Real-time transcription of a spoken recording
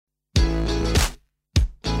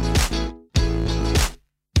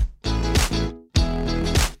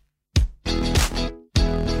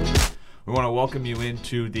We want to welcome you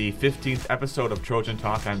into the 15th episode of Trojan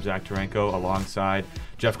Talk. I'm Zach Tarenko alongside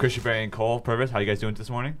Jeff Christianberry and Cole Purvis. How you guys doing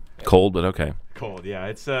this morning? Cold, but okay. Cold, yeah.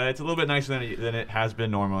 It's a little bit nicer than it has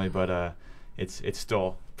been normally, but it's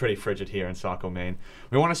still pretty frigid here in Saco, Maine.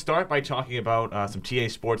 We want to start by talking about some TA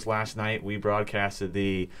sports last night. We broadcasted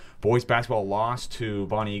the boys basketball loss to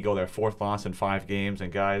Bonnie Eagle, their fourth loss in 5 games.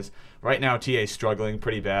 And guys, right now TA is struggling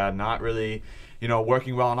pretty bad, not really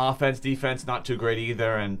working well on offense, defense, not too great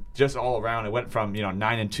either, and just all around. It went from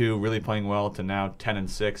 9-2, really playing well, to now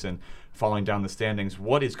 10-6, and falling down the standings.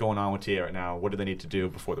 What is going on with TA right now? What do they need to do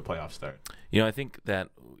before the playoffs start? I think that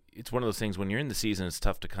it's one of those things when you're in the season, it's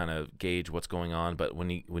tough to kind of gauge what's going on. But when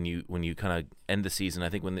you kind of end the season, I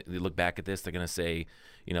think when they look back at this, they're going to say,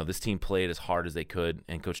 this team played as hard as they could,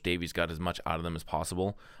 and Coach Davies got as much out of them as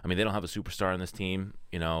possible. I mean, they don't have a superstar on this team.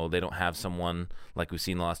 They don't have someone like we've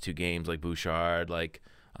seen the last 2 games, like Bouchard, like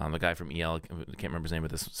the guy from EL. I can't remember his name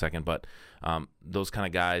at this second, but those kind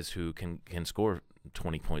of guys who can score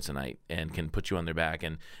 20 points a night and can put you on their back.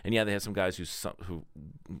 And yeah, they have some guys who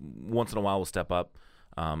once in a while will step up.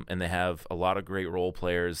 And they have a lot of great role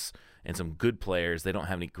players and some good players. They don't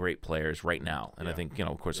have any great players right now. And I think,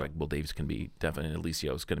 of course, like Will Davis can be definitely, and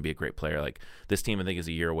Alicio is going to be a great player. Like this team, I think, is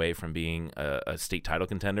a year away from being a state title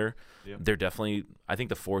contender. Yeah. They're definitely, I think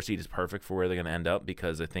the 4 seed is perfect for where they're going to end up,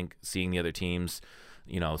 because I think seeing the other teams,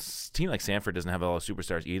 a team like Sanford doesn't have a lot of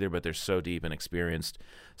superstars either, but they're so deep and experienced.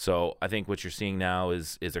 So I think what you're seeing now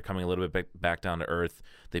is they're coming a little bit back down to earth.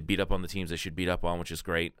 They beat up on the teams they should beat up on, which is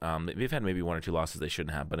great. They've had maybe 1 or 2 losses they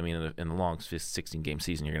shouldn't have, but I mean, in the long 16-game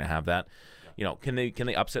season, you're going to have that. Can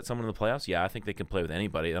they upset someone in the playoffs? Yeah, I think they can play with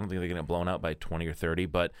anybody. I don't think they're going to get blown out by 20 or 30,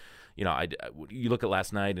 but you look at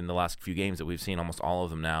last night and the last few games that we've seen, almost all of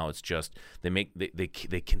them now, it's just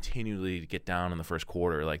they continually get down in the first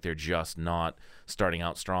quarter. Like they're just not starting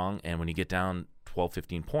out strong, and when you get down 12,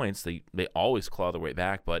 15 points, they always claw their way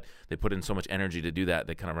back, but they put in so much energy to do that,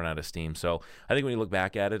 they kind of run out of steam. So I think when you look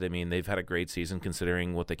back at it, I mean, they've had a great season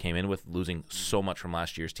considering what they came in with, losing so much from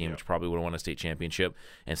last year's team, which probably would have won a state championship,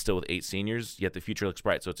 and still with 8 seniors, yet the future looks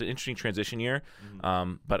bright. So it's an interesting transition year.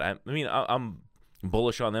 But I'm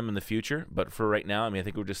bullish on them in the future, but for right now, I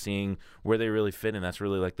think we're just seeing where they really fit, and that's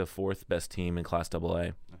really like the 4th best team in Class AA.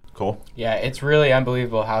 Cool. Yeah, it's really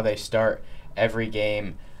unbelievable how they start every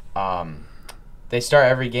game. They start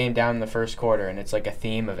every game down in the first quarter, and it's like a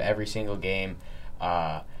theme of every single game.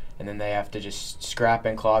 And then they have to just scrap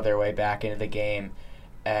and claw their way back into the game.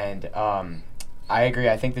 And I agree.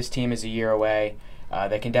 I think this team is a year away.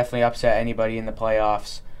 They can definitely upset anybody in the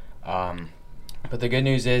playoffs. But the good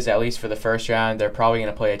news is, at least for the first round, they're probably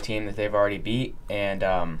going to play a team that they've already beat. And,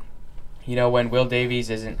 when Will Davies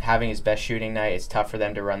isn't having his best shooting night, it's tough for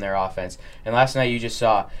them to run their offense. And last night you just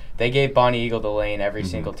saw they gave Bonnie Eagle the lane every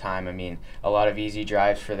single time. I mean, a lot of easy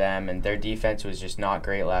drives for them, and their defense was just not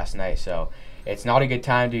great last night. So it's not a good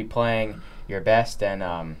time to be playing your best, and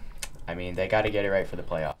they got to get it right for the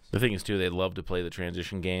playoffs. The thing is, too, they love to play the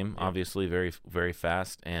transition game, obviously, very, very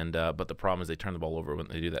fast. And but the problem is they turn the ball over when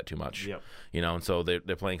they do that too much. Yep. And so they're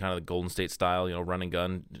playing kind of the Golden State style, run and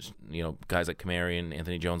gun. Just, guys like Kamari and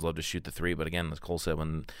Anthony Jones love to shoot the 3. But again, as Cole said,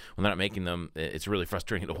 when they're not making them, it's really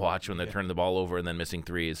frustrating to watch when they're turning the ball over and then missing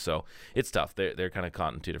 3s. So it's tough. They're kind of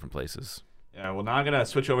caught in 2 different places. Yeah, well, now I'm going to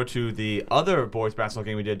switch over to the other boys basketball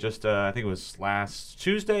game we did just, I think it was last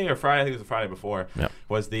Tuesday or Friday. I think it was the Friday before. Yeah.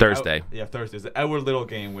 Was the Thursday. Thursday. It was the Edward Little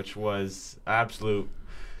game, which was absolute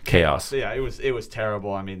chaos. Yeah, it was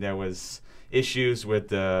terrible. I mean, there was issues with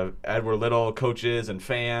the Edward Little coaches and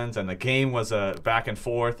fans, and the game was back and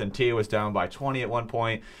forth, and Tia was down by 20 at one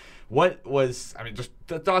point. Just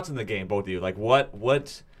the thoughts in the game, both of you. Like, what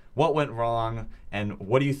went wrong, and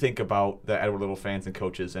what do you think about the Edward Little fans and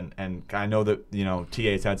coaches? And I know that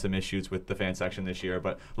TA's had some issues with the fan section this year,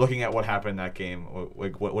 but looking at what happened in that game,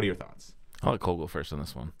 what are your thoughts? I'll let Cole go first on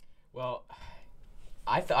this one. Well,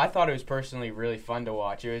 I thought it was personally really fun to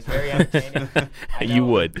watch. It was very entertaining. You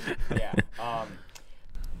would. Yeah.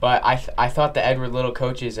 But I thought the Edward Little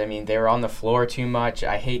coaches, they were on the floor too much.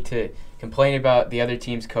 I hate to complain about the other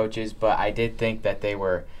team's coaches, but I did think that they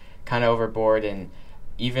were kind of overboard and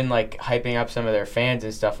even like hyping up some of their fans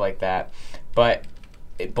and stuff like that. But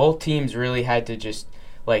both teams really had to just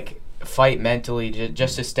like fight mentally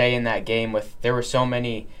just to stay in that game. There were so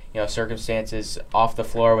many circumstances off the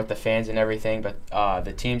floor with the fans and everything, but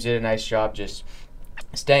the teams did a nice job just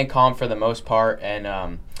staying calm for the most part. And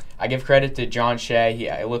I give credit to John Shea.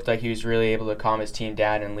 It looked like he was really able to calm his team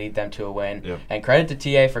down and lead them to a win. Yep. And credit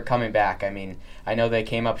to TA for coming back. I know they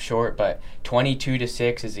came up short, but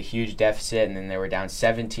 22-6 is a huge deficit, and then they were down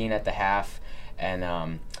 17 at the half. And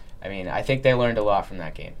I think they learned a lot from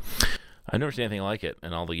that game. I've never seen anything like it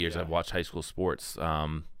in all the years I've watched high school sports.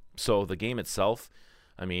 So the game itself,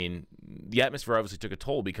 I mean, the atmosphere obviously took a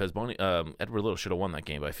toll because Edward Little should have won that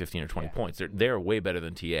game by 15 or 20 points. They're way better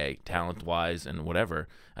than TA, talent-wise and whatever.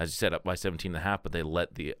 As you said, up by 17.5, but they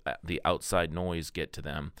let the outside noise get to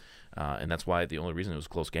them. And that's why the only reason it was a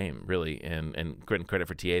close game, really. And credit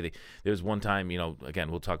for TA. There was one time,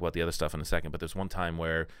 again, we'll talk about the other stuff in a second, but there's one time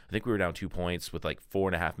where I think we were down 2 points with like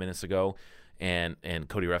 4.5 minutes to go, and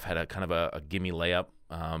Cody Ruff had a kind of a gimme layup,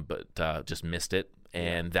 but just missed it.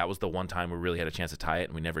 And that was the one time we really had a chance to tie it,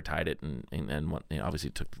 and we never tied it, and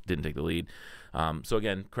obviously didn't take the lead. So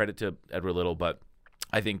again, credit to Edward Little, but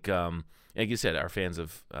I think, like you said, our fans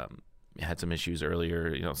have had some issues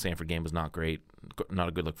earlier. Sanford game was not great, not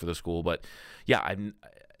a good look for the school. But yeah,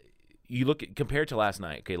 you look at, compared to last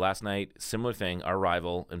night. Okay, last night, similar thing. Our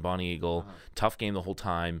rival in Bonnie Eagle, tough game the whole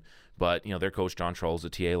time. But their coach John Trolls, a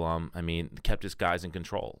TA alum, kept his guys in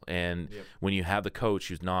control. And when you have the coach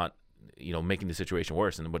who's not making the situation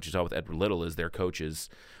worse. And what you saw with Edward Little is their coaches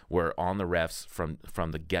were on the refs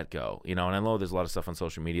from the get-go. And I know there's a lot of stuff on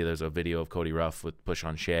social media. There's a video of Cody Ruff with push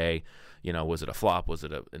on Shea. Was it a flop? Was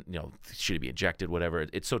it should he be ejected? Whatever.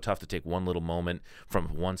 It's so tough to take one little moment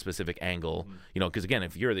from one specific angle, because again,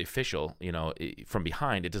 if you're the official, from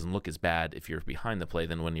behind, it doesn't look as bad if you're behind the play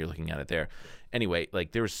than when you're looking at it there. Anyway,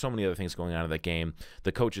 like there were so many other things going on in that game.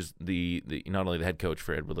 The coaches, the not only the head coach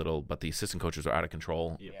for Edward Little, but the assistant coaches are out of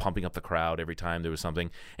control, pumping up the crowd every time there was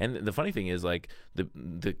something. And the funny thing is, like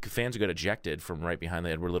the fans who got ejected from right behind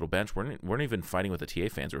the Edward Little bench weren't even fighting with the TA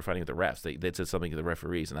fans. They were fighting with the refs. They said something to the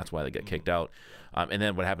referees, and that's why they got kicked out. And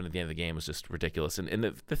then what happened at the end of the game was just ridiculous. And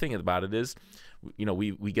the thing about it is,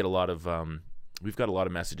 we get a lot of we've got a lot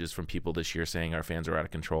of messages from people this year saying our fans are out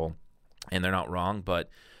of control, and they're not wrong, but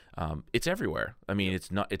it's everywhere. I mean,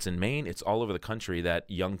 it's in Maine, it's all over the country that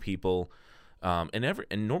young people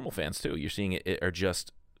and normal fans too. You're seeing it are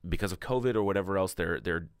just because of COVID or whatever else,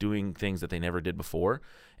 they're doing things that they never did before.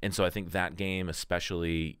 And so I think that game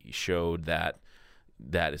especially showed that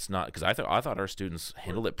it's not, because I thought our students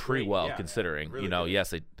handled it pretty well, considering really yes,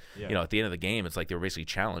 they at the end of the game it's like they were basically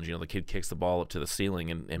challenged. The kid kicks the ball up to the ceiling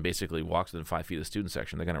and basically walks within 5 feet of the student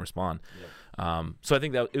section, they're going to respond. So I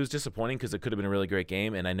think that it was disappointing because it could have been a really great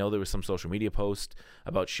game. And I know there was some social media post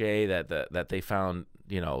about Shea that they found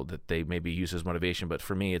that they maybe used as motivation, but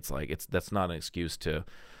for me it's like that's not an excuse to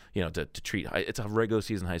to treat. It's a regular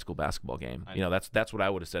season high school basketball game. That's what I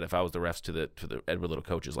would have said if I was the refs to the Edward Little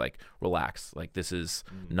coaches. Like, relax. Like, this is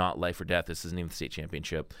not life or death. This isn't even the state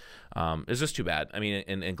championship. It's just too bad. I mean,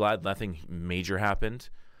 and glad nothing major happened.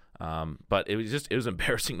 But it was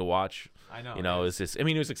embarrassing to watch. I know. It was just,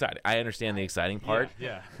 it was exciting. I understand the exciting part.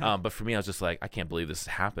 Yeah. But for me, I was just like, I can't believe this is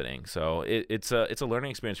happening. So it's a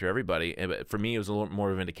learning experience for everybody. And for me, it was a little more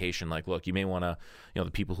of an indication. Like, look, you may want to, the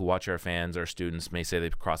people who watch our fans, our students, may say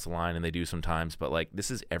they've crossed the line, and they do sometimes. But like, this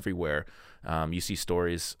is everywhere. You see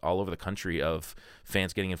stories all over the country of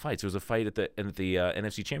fans getting in fights. There was a fight at the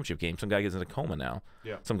NFC Championship game. Some guy gets in a coma now.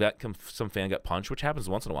 Yeah. Some fan got punched, which happens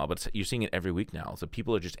once in a while, but you're seeing it every week now. So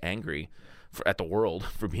people are just angry at the world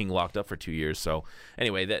for being locked up for 2 years. So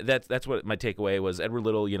anyway, that's what my takeaway was. Edward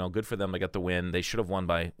Little, good for them. They got the win. They should have won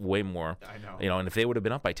by way more. I know. And if they would have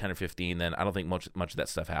been up by 10 or 15, then I don't think much of that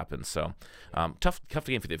stuff happens. So tough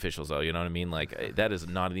game for the officials, though. You know what I mean? Like, that is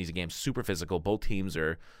not an easy game. Super physical. Both teams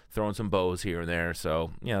are throwing some bows here and there.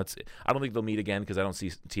 So I don't think they'll meet again because I don't see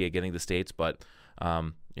TA getting the states, but.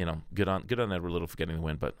 Good on Edward Little for getting the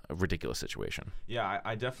win, but a ridiculous situation. Yeah,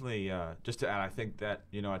 I definitely, just to add, I think that,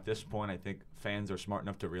 at this point, I think fans are smart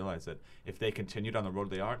enough to realize that if they continued on the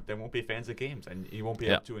road they are, there won't be fans at games, and you won't be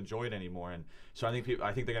able to enjoy it anymore. And so I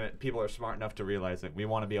think people are smart enough to realize that we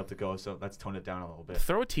want to be able to go, so let's tone it down a little bit.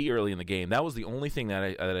 Throw a tee early in the game. That was the only thing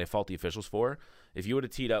that I fault the officials for. If you would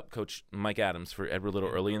have teed up Coach Mike Adams for Edward Little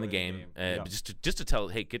early in the game, just to tell,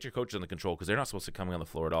 hey, get your coaches under control, because they're not supposed to be coming on the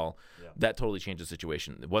floor at all. Yeah. That totally changed the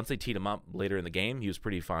situation. Once they teed him up later in the game, he was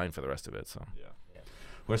pretty fine for the rest of it. So. Yeah.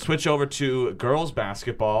 We'll switch over to girls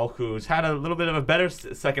basketball, who's had a little bit of a better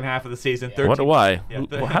second half of the season. Yeah. Why?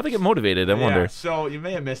 How'd they get motivated? I wonder. So you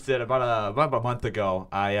may have missed it. About a month ago,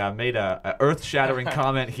 I made a earth-shattering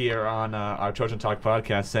comment here on our Trojan Talk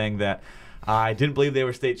podcast saying that I didn't believe they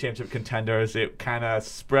were state championship contenders. It kind of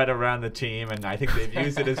spread around the team, and I think they've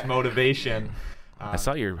used it as motivation. I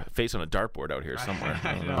saw your face on a dartboard out here somewhere.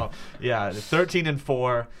 I know. Yeah,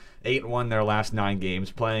 13-4, 8-1 their last 9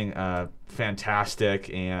 games, playing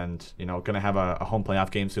fantastic, and going to have a home playoff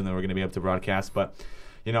game soon that we're going to be able to broadcast. But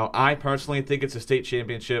I personally think it's a state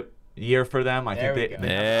championship year for them. I There think we they go.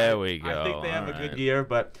 There we go. I think they have All a good right. year,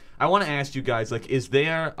 but I want to ask you guys, like, is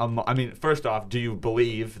there I mean, first off, do you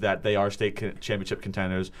believe that they are state championship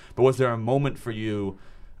contenders? But was there a moment for you,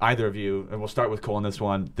 either of you, and we'll start with Cole on this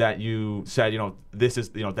one, that you said, this is,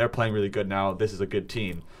 they're playing really good now. This is a good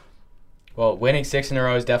team. Well, winning 6 in a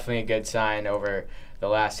row is definitely a good sign over the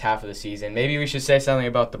last half of the season. Maybe we should say something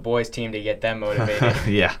about the boys' team to get them motivated.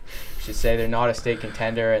 Yeah. We should say they're not a state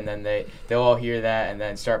contender, and then they'll all hear that and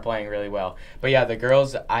then start playing really well. But yeah, the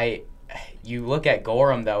girls, you look at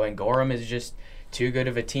Gorham though, and Gorham is just too good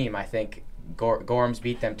of a team. I think Gorham's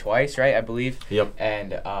beat them twice, right? I believe. Yep.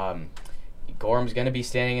 And Gorham's going to be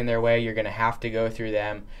standing in their way. You're going to have to go through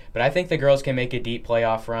them. But I think the girls can make a deep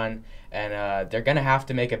playoff run, and they're going to have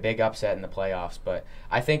to make a big upset in the playoffs. But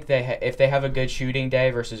I think if they have a good shooting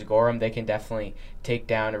day versus Gorham, they can definitely take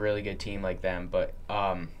down a really good team like them. But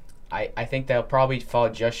I think they'll probably fall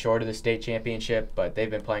just short of the state championship, but they've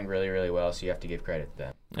been playing really, really well, so you have to give credit to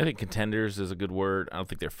them. I think contenders is a good word. I don't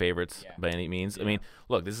think they're favorites by any means. I mean,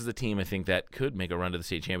 look, this is a team I think that could make a run to the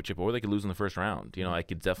state championship, or they could lose in the first round. I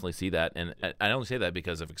could definitely see that, and I only say that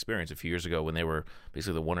because of experience. A few years ago, when they were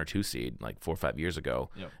basically the 1 or 2 seed, like 4 or 5 years ago,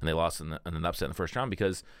 and they lost in an upset in the first round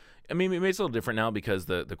because. I mean, it's a little different now because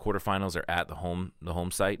the quarterfinals are at the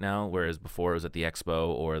home site now, whereas before it was at the Expo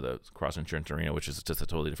or the Cross Insurance Arena, which is just a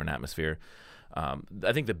totally different atmosphere.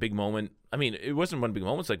 I think the big moment, I mean, it wasn't one big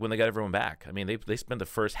moment. It's like when they got everyone back. I mean, they spent the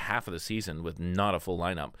first half of the season with not a full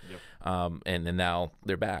lineup, and now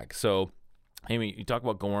they're back. So, I mean, you talk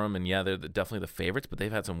about Gorham, and they're definitely the favorites, but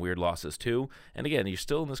they've had some weird losses too. And again, you're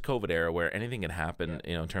still in this COVID era where anything can happen.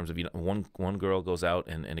 In terms of one girl goes out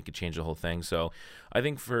and it could change the whole thing. So, I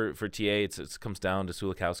think for TA, it comes down to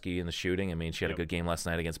Sulikowski in the shooting. I mean, she had a good game last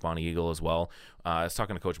night against Bonnie Eagle as well. I was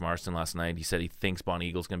talking to Coach Marston last night. He said he thinks Bonnie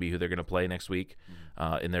Eagle's going to be who they're going to play next week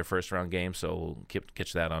in their first round game. So we'll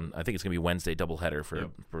catch that on. I think it's going to be Wednesday doubleheader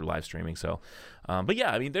for live streaming. So, but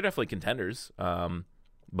yeah, I mean, they're definitely contenders.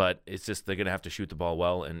 But it's just they're going to have to shoot the ball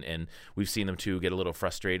well, and we've seen them, too, get a little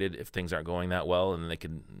frustrated if things aren't going that well, and they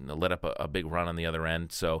can let up a big run on the other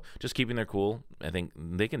end. So just keeping their cool, I think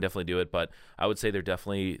they can definitely do it. But I would say they're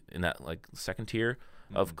definitely in that second tier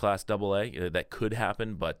of Class AA. That could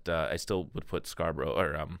happen, but I still would put Scarborough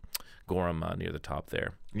or Gorham near the top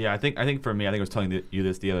there. Yeah, I think for me, I think I was telling you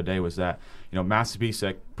this the other day, was that,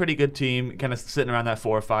 Massabesic, pretty good team, kind of sitting around that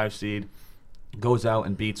 4 or 5 seed. Goes out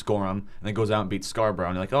and beats Gorham, and then goes out and beats Scarborough,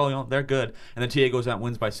 and you're like, oh, they're good. And then TA goes out and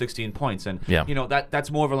wins by 16 points, and that's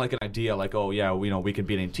more of an idea, like, oh yeah, we can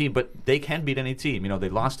beat any team, but they can beat any team. They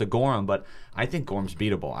lost to Gorham, but I think Gorham's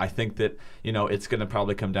beatable. I think that it's going to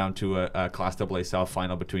probably come down to a Class AA South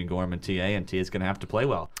final between Gorham and TA is going to have to play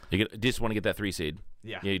well. You just want to get that 3 seed.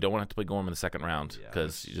 Yeah, you don't want to have to play Gorham in the second round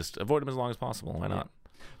because you just avoid them as long as possible. Why not?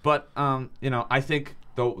 But I think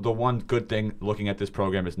the one good thing looking at this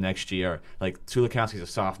program is next year, like Sulikowski's a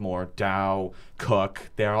sophomore, Dow,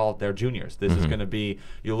 Cook, they're juniors. This is going to be,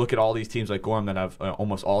 you look at all these teams like Gorham that have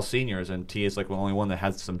almost all seniors, and T is like the only one that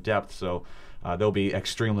has some depth. So they'll be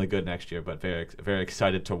extremely good next year. But very very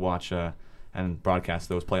excited to watch and broadcast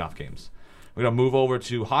those playoff games. We're going to move over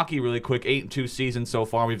to hockey really quick. 8-2 season so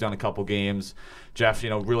far. We've done a couple games. Jeff,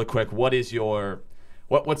 really quick, what is your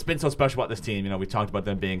what's been so special about this team? We talked about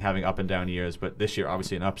them having up and down years, but this year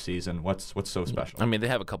obviously an up season. What's so special? I mean, they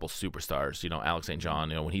have a couple superstars. Alex St. John.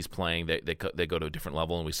 When he's playing, they go to a different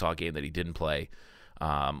level. And we saw a game that he didn't play.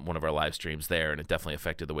 One of our live streams there, and it definitely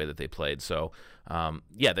affected the way that they played. So,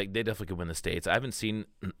 they definitely could win the states. I haven't seen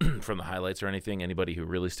from the highlights or anything anybody who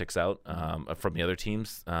really sticks out from the other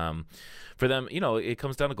teams. For them, it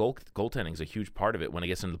comes down to goaltending is a huge part of it when it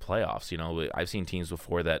gets into the playoffs. I've seen teams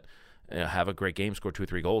before that have a great game, score 2 or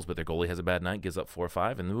 3 goals, but their goalie has a bad night, gives up 4 or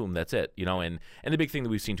 5, and boom, that's it. And the big thing that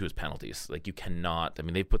we've seen too is penalties. Like you cannot. I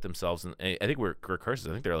mean, they put themselves in. I think we're cursed.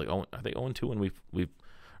 I think they're like, are they 0-2 when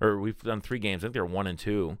we've done 3 games. I think they're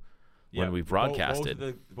 1-2 when we've broadcasted.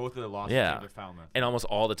 Both of the losses. Yeah, and almost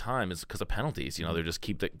all the time is because of penalties. They're just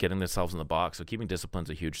getting themselves in the box. So keeping discipline is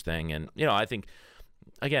a huge thing. And I think,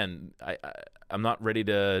 again, I'm not ready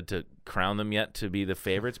to crown them yet to be the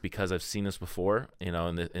favorites because I've seen this before.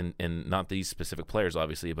 In not these specific players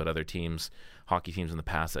obviously, but other teams, hockey teams in the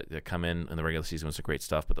past that come in the regular season with some great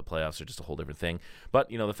stuff, but the playoffs are just a whole different thing. But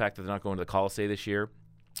the fact that they're not going to the Colisee this year.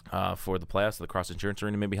 For the playoffs, the Cross Insurance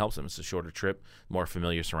Arena maybe helps them. It's a shorter trip, more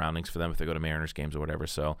familiar surroundings for them if they go to Mariners games or whatever.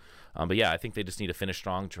 So, but I think they just need to finish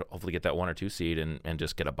strong to hopefully get that 1 or 2 seed and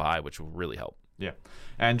just get a bye, which will really help. Yeah.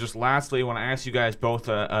 And just lastly, I want to ask you guys both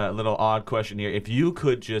a little odd question here. If you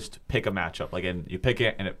could just pick a matchup, like, and you pick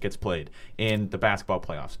it and it gets played in the basketball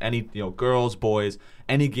playoffs, any, girls, boys,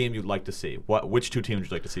 any game you'd like to see, which two teams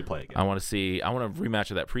would you like to see play again? I want a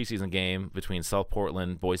rematch of that preseason game between South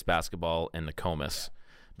Portland boys basketball and Nokomis,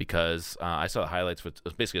 because I saw the highlights. It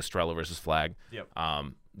was basically Estrella versus Flag. Yep.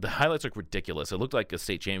 The highlights look ridiculous. It looked like a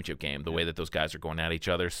state championship game, the way that those guys are going at each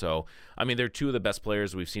other. So, I mean, they're two of the best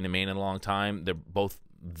players we've seen in Maine in a long time. They're both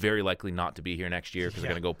very likely not to be here next year because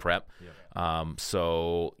they're going to go prep.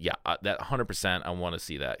 So, yeah, that 100%, I want to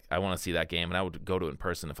see that. I want to see that game, and I would go to it in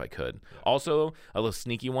person if I could. Yeah. Also, a little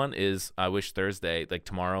sneaky one is I wish Thursday, like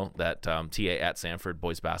tomorrow, that TA at Sanford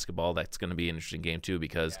boys basketball, that's going to be an interesting game too,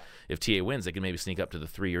 because if TA wins, they can maybe sneak up to the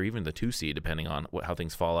 3 or even the 2 seed, depending on how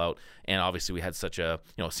things fall out. And obviously, we had such a,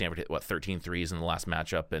 Sanford hit, 13 threes in the last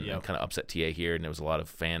matchup and kind of upset TA here, and there was a lot of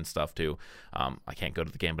fan stuff too. I can't go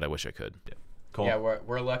to the game, but I wish I could. Yeah. Cool. Yeah,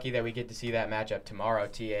 we're lucky that we get to see that matchup tomorrow,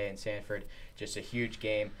 TA and Sanford. Just a huge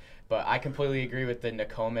game. But I completely agree with the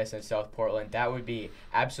Nokomis and South Portland. That would be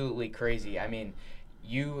absolutely crazy. I mean,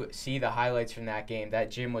 you see the highlights from that game. That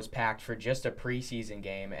gym was packed for just a preseason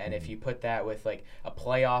game. And if you put that with, like, a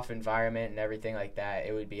playoff environment and everything like that,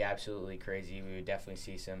 it would be absolutely crazy. We would definitely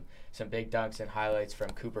see some big dunks and highlights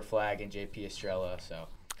from Cooper Flag and JP Estrella. So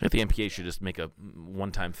I think the MPA should just make a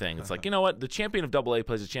one-time thing. It's like, you know what? The champion of AA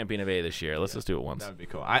plays the champion of A this year. Let's just do it once. That would be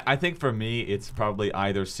cool. I think for me, it's probably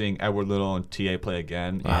either seeing Edward Little and TA play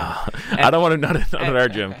again. I don't want to not at our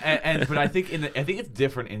gym. But I think it's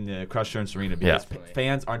different in the Crush Insurance Arena because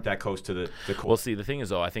fans aren't that close to the court. Well, see, the thing is,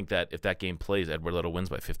 though, I think that if that game plays, Edward Little wins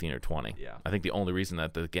by 15 or 20. Yeah. I think the only reason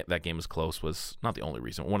that that game was close was not the only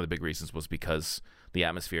reason. One of the big reasons was because the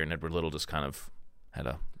atmosphere and Edward Little just kind of had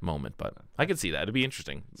a moment, but I could see that. It'd be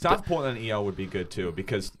interesting. South Portland EL would be good too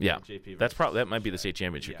because JP that might be the state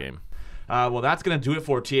championship game. Well, that's going to do it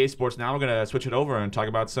for TA Sports. Now we're going to switch it over and talk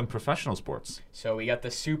about some professional sports. So we got the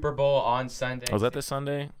Super Bowl on Sunday. Oh, is that this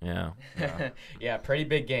Sunday? Yeah. Yeah, pretty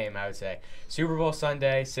big game, I would say. Super Bowl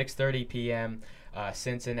Sunday, 6:30 p.m.,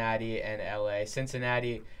 Cincinnati and LA.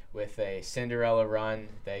 Cincinnati with a Cinderella run.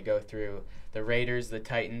 They go through the Raiders, the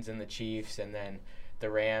Titans, and the Chiefs, and then the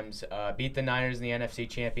Rams beat the Niners in the NFC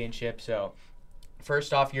Championship. So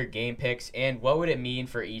first off, your game picks, and what would it mean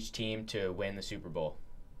for each team to win the Super Bowl?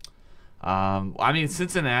 I mean,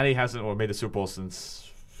 Cincinnati hasn't made the Super Bowl since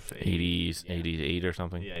 88 or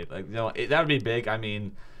something. Yeah, that would be big. I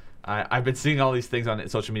mean, I've been seeing all these things on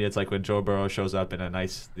social media. It's like when Joe Burrow shows up in a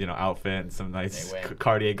nice, outfit and some nice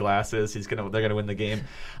Cartier glasses, they're gonna win the game.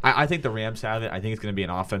 I think the Rams have it. I think it's gonna be an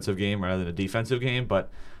offensive game rather than a defensive game, but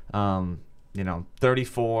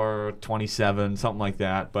 34-27, something like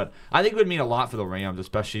that. But I think it would mean a lot for the Rams,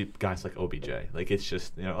 especially guys like OBJ. Like, it's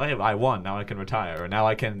just, hey, I won, now I can retire, or now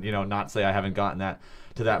I can, not say I haven't gotten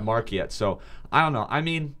to that mark yet. So I don't know. I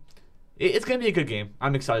mean, it's going to be a good game.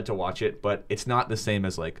 I'm excited to watch it, but it's not the same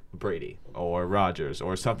as, like, Brady or Rodgers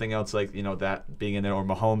or something else like, that being in there, or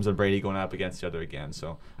Mahomes and Brady going up against each other again.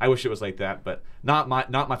 So I wish it was like that, but not my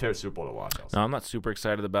favorite Super Bowl to watch. Also. No, I'm not super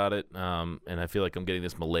excited about it, and I feel like I'm getting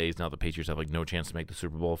this malaise now the Patriots have, like, no chance to make the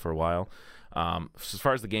Super Bowl for a while. As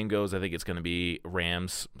far as the game goes, I think it's going to be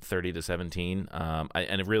Rams 30-17.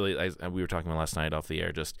 And it really, we were talking about last night off the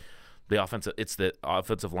air, just it's the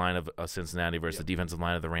offensive line of Cincinnati versus the defensive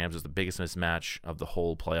line of the Rams is the biggest mismatch of the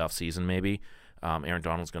whole playoff season, maybe. Aaron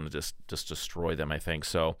Donald's going to just destroy them, I think.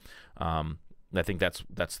 So I think that's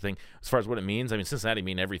the thing. As far as what it means, I mean, Cincinnati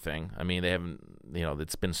mean everything. I mean, they haven't,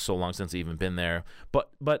 it's been so long since they've even been there.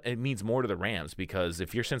 But it means more to the Rams because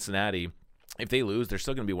if you're Cincinnati, if they lose, they're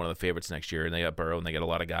still going to be one of the favorites next year, and they got Burrow, and they got a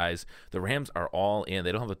lot of guys. The Rams are all in.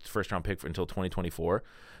 They don't have a first-round pick until 2024.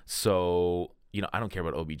 So I don't care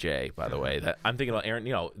about OBJ, by the way. I'm thinking about Aaron.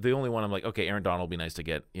 The only one I'm like, okay, Aaron Donald will be nice to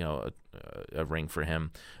get, a ring for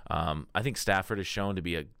him. I think Stafford is shown to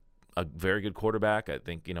be a very good quarterback. I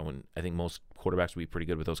think, I think most quarterbacks will be pretty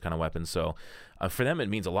good with those kind of weapons. So for them, it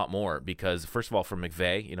means a lot more because, first of all, for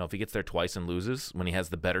McVay, if he gets there twice and loses when he has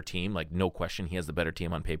the better team, like no question he has the better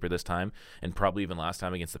team on paper this time, and probably even last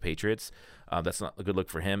time against the Patriots, that's not a good look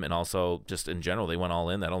for him. And also, just in general, they went all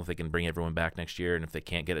in. I don't think they can bring everyone back next year, and if they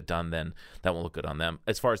can't get it done, then that won't look good on them.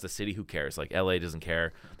 As far as the city, who cares? Like, LA doesn't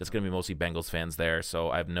care. That's going to be mostly Bengals fans there, so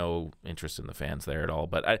I have no interest in the fans there at all.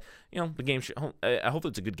 But the game, I hope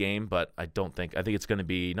it's a good game, but I think it's going to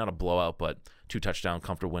be not a blowout, but 2-touchdown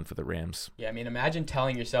comfortable win for the Rams. Yeah, I mean, imagine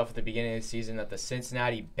telling yourself at the beginning of the season that the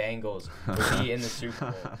Cincinnati Bengals would be in the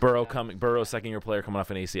Super Bowl. Burrow, second-year player coming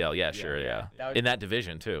off an ACL. Yeah, sure, yeah. In that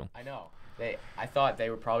division, too. I know. I thought they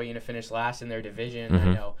were probably going to finish last in their division. Mm-hmm.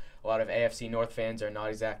 I know a lot of AFC North fans are not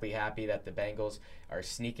exactly happy that the Bengals are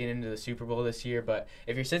sneaking into the Super Bowl this year. But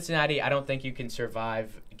if you're Cincinnati, I don't think you can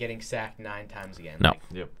survive getting sacked 9 times again. No.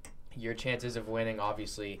 Yep. Your chances of winning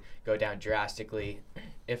obviously go down drastically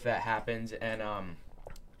if that happens. And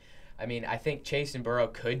I mean, I think Chase and Burrow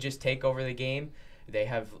could just take over the game. They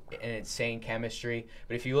have an insane chemistry.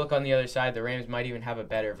 But if you look on the other side, the Rams might even have a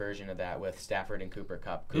better version of that with Stafford and Cooper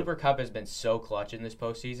Kupp. Cooper Kupp has been so clutch in this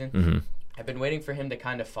postseason. Mm-hmm. I've been waiting for him to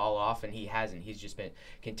kind of fall off, and he hasn't. He's just been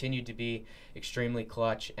continued to be extremely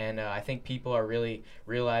clutch. And I think people are really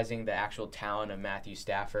realizing the actual talent of Matthew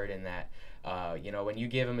Stafford, and that, when you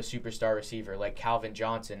give him a superstar receiver like Calvin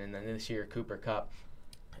Johnson and then this year Cooper Kupp,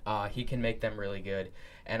 he can make them really good.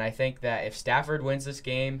 And I think that if Stafford wins this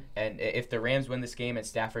game, and if the Rams win this game and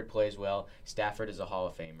Stafford plays well, Stafford is a Hall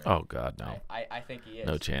of Famer. Oh, God, no. I think he is.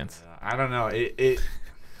 No chance. I don't know.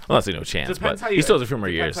 Well, I'll say no chance, but he still has a few more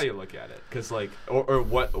years. Depends how you look at it, because or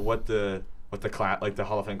what the class, like the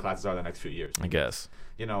Hall of Fame classes are the next few years. I guess.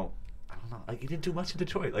 I don't know. Like, he didn't do much in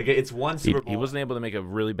Detroit. Like, it's one Super Bowl. He wasn't able to make a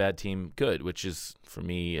really bad team good, which is for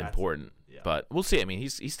me important. Yeah. But we'll see. I mean,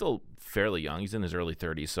 he's still fairly young. He's in his early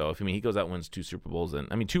 30s. So if he goes out and wins 2 Super Bowls, then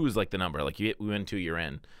 2 is like the number. Like we win 2, you're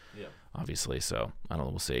in. Yeah. Obviously, so I don't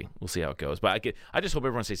know. We'll see. We'll see how it goes. But I just hope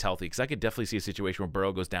everyone stays healthy, because I could definitely see a situation where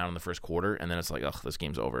Burrow goes down in the first quarter, and then it's like, this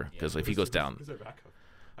game's over. Because if he goes down, who's their backup?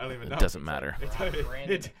 I don't even know. It doesn't matter. It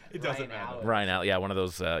doesn't matter. Ryan Allen, yeah, one of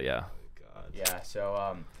those, yeah. God. Yeah.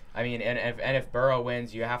 So and if Burrow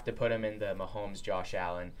wins, you have to put him in the Mahomes, Josh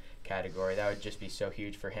Allen category. That would just be so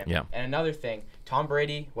huge for him. Yeah. And another thing, Tom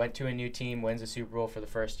Brady went to a new team, wins a Super Bowl for the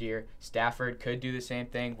first year. Stafford could do the same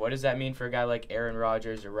thing. What does that mean for a guy like Aaron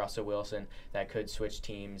Rodgers or Russell Wilson that could switch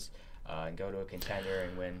teams and go to a contender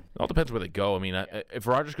and win? It all depends where they go. I mean, if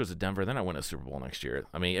Rodgers goes to Denver, then I win a Super Bowl next year.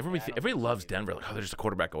 I mean, everybody loves Denver. Like, they're just a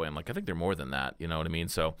quarterback away. I'm like, I think they're more than that. You know what I mean?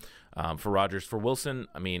 So for Rodgers, for Wilson,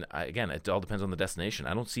 I mean, again, it all depends on the destination.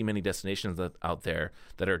 I don't see many destinations out there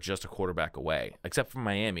that are just a quarterback away, except for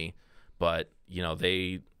Miami. But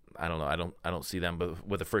I don't know. I don't see them. But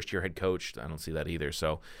with a first-year head coach, I don't see that either.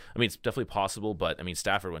 So, I mean, it's definitely possible. But, I mean,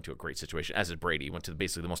 Stafford went to a great situation, as did Brady. He went to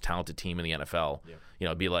basically the most talented team in the NFL. Yeah.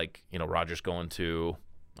 It'd be like, Rodgers going to,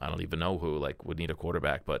 I don't even know who, would need a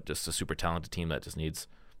quarterback, but just a super talented team that just needs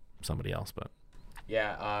somebody else. But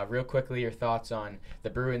yeah, real quickly, your thoughts on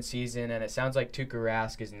the Bruins season. And it sounds like Tuukka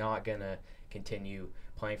Rask is not going to continue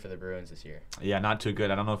playing for the Bruins this year. Yeah, not too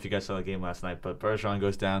good. I don't know if you guys saw the game last night, but Bergeron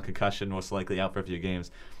goes down, concussion, most likely out for a few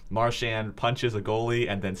games. Marchand punches a goalie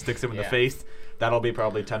and then sticks him in the face. That'll be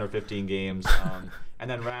probably 10 or 15 games. And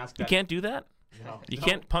then Rask. You can't do that? No. You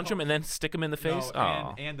can't punch him and then stick him in the face?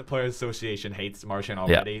 No, and the Players Association hates Marchand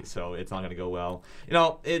already, so it's not going to go well.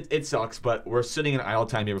 It sucks, but we're sitting in idle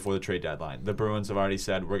time here before the trade deadline. The Bruins have already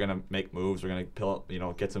said we're going to make moves. We're going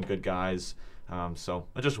to get some good guys. So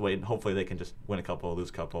I'll just wait, and hopefully they can just win a couple, lose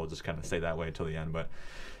a couple, just kind of stay that way until the end. But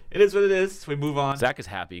it is what it is. We move on. Zach is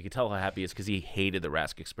happy. You can tell how happy he is because he hated the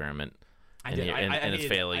Rask experiment and it's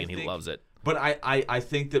failing, and he loves it. But I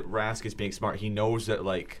think that Rask is being smart. He knows that,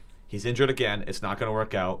 he's injured again. It's not going to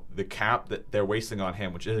work out. The cap that they're wasting on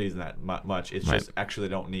him, which isn't that much, it's just actually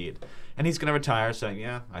they don't need. And he's going to retire saying,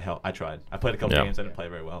 yeah, I tried. I played a couple games. I didn't play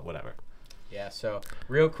very well. Whatever. Yeah, so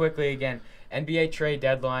real quickly again, NBA trade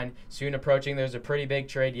deadline soon approaching. There's a pretty big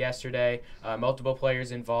trade yesterday. Multiple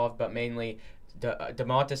players involved, but mainly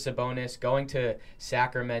Domantas Sabonis going to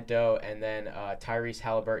Sacramento, and then Tyrese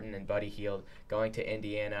Halliburton and Buddy Hield going to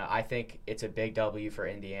Indiana. I think it's a big W for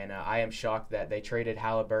Indiana. I am shocked that they traded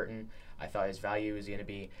Halliburton. I thought his value was going to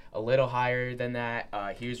be a little higher than that.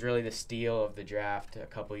 He was really the steal of the draft a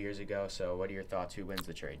couple years ago. So what are your thoughts? Who wins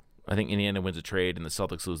the trade? I think Indiana wins a trade and the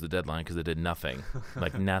Celtics lose the deadline because they did nothing.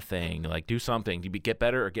 Nothing. Do something. Do you get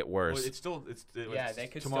better or get worse? Well, they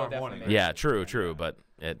could tomorrow still morning. definitely. Yeah, true. But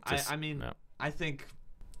it just, I think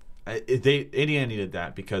Indiana needed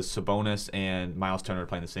that because Sabonis and Miles Turner are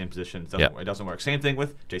playing the same position. It doesn't work. Same thing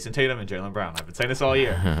with Jason Tatum and Jaylen Brown. I've been saying this all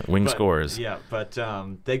year. Scores. Yeah, but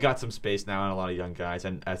they got some space now and a lot of young guys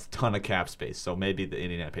and a ton of cap space. So maybe the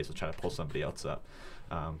Indiana Pacers will try to pull somebody else up.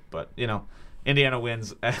 But Indiana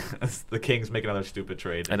wins. The Kings make another stupid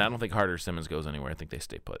trade. And I don't think Harder Simmons goes anywhere. I think they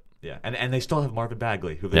stay put. Yeah, and they still have Marvin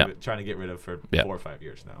Bagley, who they've been trying to get rid of for 4 or 5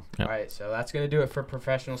 years now. Yep. All right, so that's going to do it for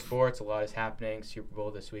professional sports. A lot is happening. Super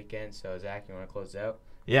Bowl this weekend. So, Zach, you want to close it out?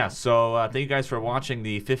 Yeah, so thank you guys for watching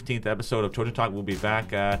the 15th episode of Trojan Talk. We'll be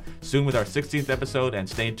back soon with our 16th episode, and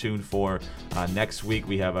stay tuned for next week.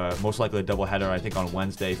 We have most likely a doubleheader, I think, on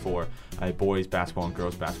Wednesday for boys basketball and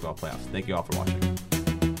girls basketball playoffs. Thank you all for watching.